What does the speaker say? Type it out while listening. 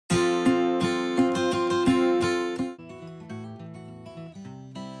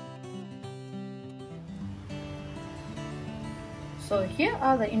So here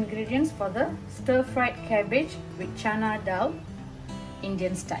are the ingredients for the stir-fried cabbage with chana dal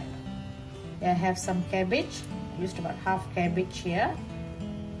Indian style. I have some cabbage, I used about half cabbage here.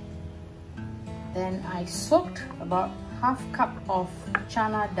 Then I soaked about half cup of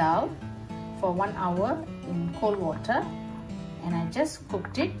chana dal for 1 hour in cold water, and I just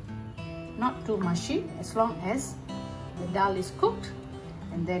cooked it, not too mushy, as long as the dal is cooked,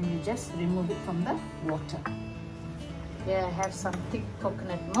 and then you just remove it from the water. Here I have some thick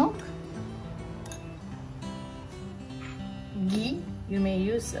coconut milk, ghee. You may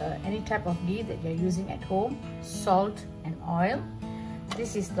use any type of ghee that you're using at home, salt and oil.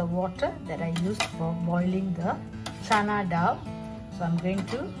 This is the water that I used for boiling the chana dal, so I'm going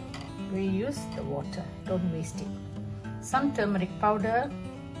to reuse the water, don't waste it. Some turmeric powder,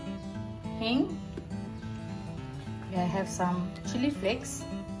 hing. Here I have some chili flakes,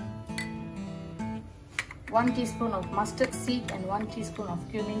 1 teaspoon of mustard seed and 1 teaspoon of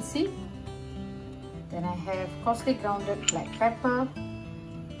cumin seed. Then I have coarsely grounded black pepper,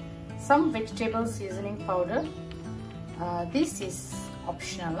 some vegetable seasoning powder. This is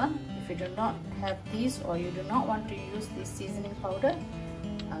optional. If you do not have these or you do not want to use this seasoning powder,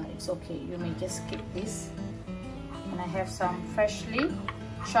 it's okay, you may just skip this. And I have some freshly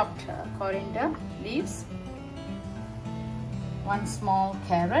chopped coriander leaves, 1 small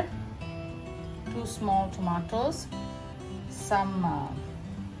carrot, 2 small tomatoes, some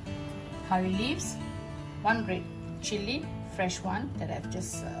curry leaves, 1 red chilli, fresh one that I've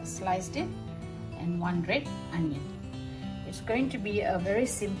just sliced it, and 1 red onion. It's going to be a very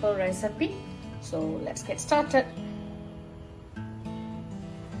simple recipe, so let's get started.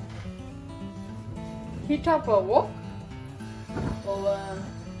 Heat up a wok over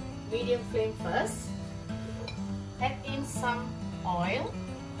medium flame first. Add in some oil.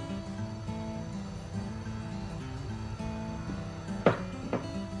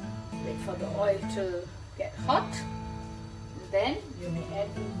 Wait for the oil to get hot. And then you may add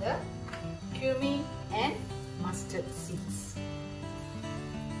in the cumin and mustard seeds.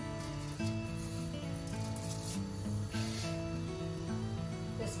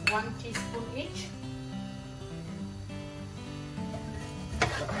 Just 1 teaspoon each.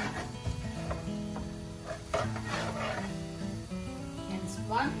 And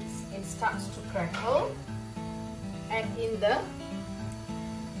once it starts to crackle, add in the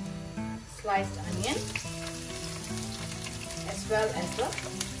sliced onion as well as the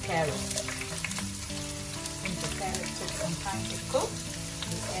carrot. Since the carrot took some time to cook,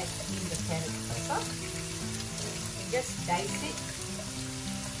 we add in the carrot first. You just dice it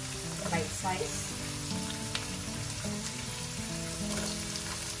bite size.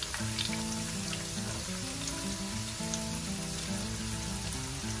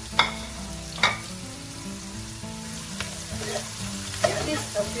 Give this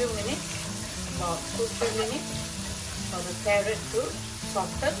a few minutes, about 2-3 minutes, for the carrot to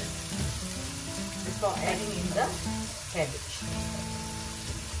soften before adding in the cabbage.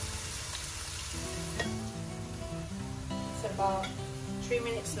 It's about 3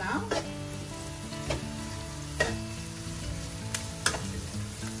 minutes now.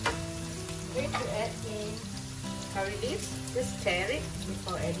 I'm going to add in curry leaves. Just tear it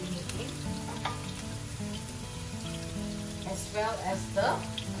before adding it in, as well as the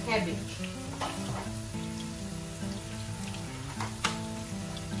cabbage.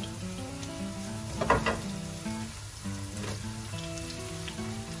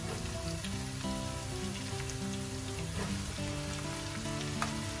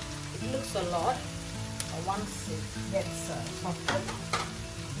 It looks a lot, but once it gets softened,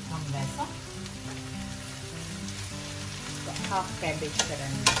 it becomes lesser. The half cabbage that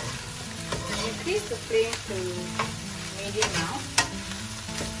I'm using. Increase the flame to medium now.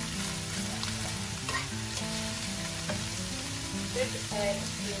 Then add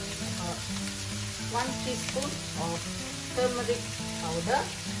in about 1 teaspoon of turmeric powder.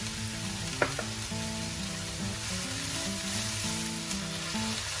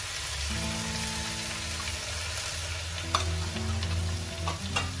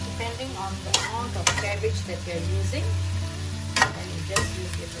 Depending on the amount of cabbage that you're using, and you just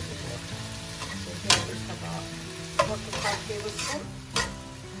use a little water. So here is about 4 to 5 tablespoons.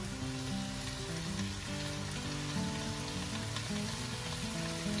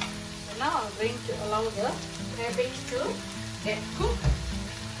 So now I'm going to allow the cabbage to get cooked.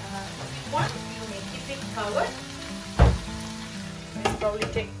 If you want, you may keep it covered. It will probably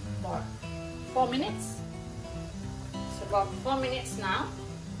take about 4 minutes. It's about 4 minutes now.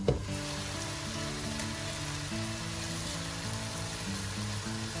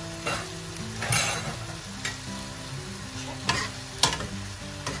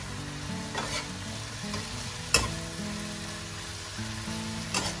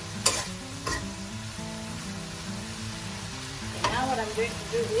 what I'm going to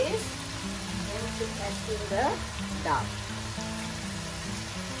do is I'm going to add in the dal.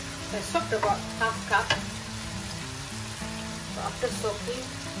 So I soaked about half cup. So after soaking,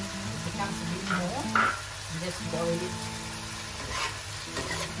 it becomes a bit more. Just boil it.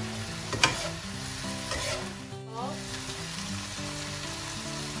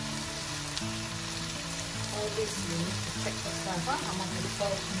 All this you need to check yourself how much of the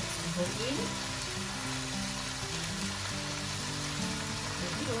salt needs to go in. The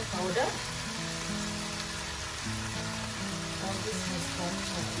ghee oil powder. All this has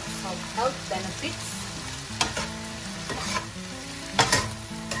some health benefits.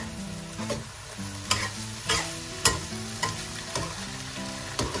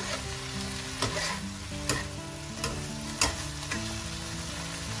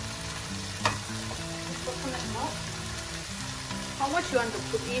 How much you want to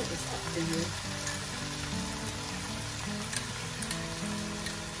put in is up to you.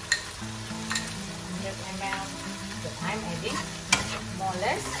 100 ml that I'm adding, more or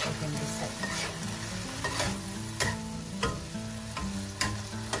less, you can decide.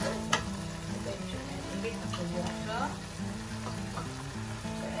 I'm going to add a bit of the water.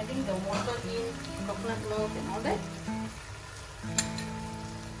 So adding the water in, coconut milk and all that.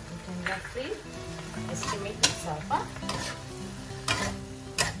 You can roughly estimate yourself.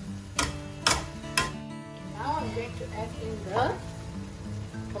 Now I'm going to add in the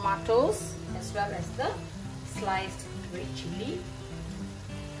tomatoes as well as the sliced red chilli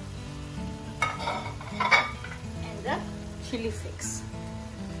and the chili flakes.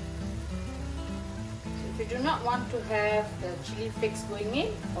 So if you do not want to have the chili flakes going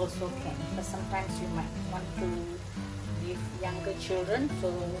in, also can, but sometimes you might want to give younger children, so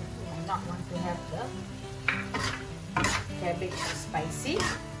you might not want to have the cabbage spicy.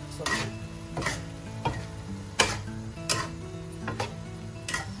 So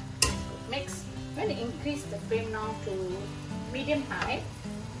mix. I'm going to increase the flame now to medium high.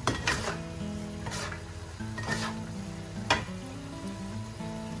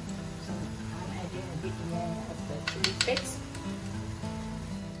 So I'm adding a bit more of the chili flakes.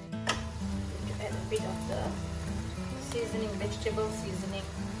 I'm going to add a bit of the seasoning, vegetable seasoning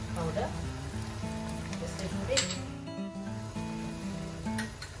powder. Just a little bit.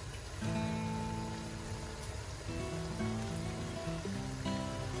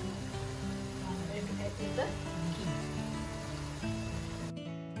 The ghee.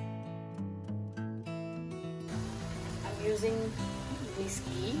 I'm using this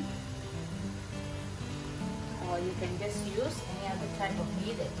ghee, or you can just use any other type of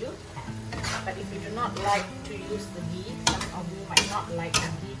ghee that you have. But if you do not like to use the ghee, some of you might not like the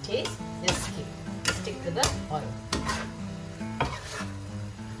ghee taste, just skip. Stick to the oil.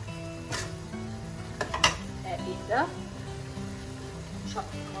 Add in the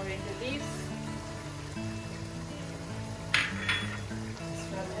chopped coriander leaves.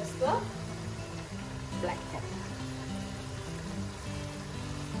 As the black pepper.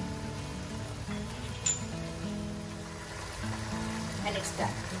 And it's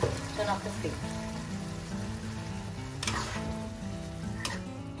done. Turn off the flame.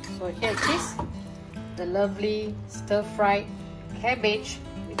 So here it is, the lovely stir-fried cabbage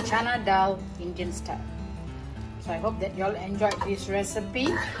with chana dal Indian style. So I hope that you all enjoyed this recipe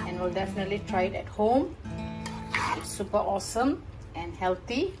and will definitely try it at home. It's super awesome and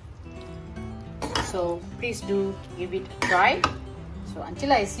healthy, so please do give it a try. So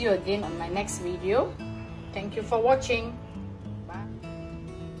until I see you again on my next video, thank you for watching.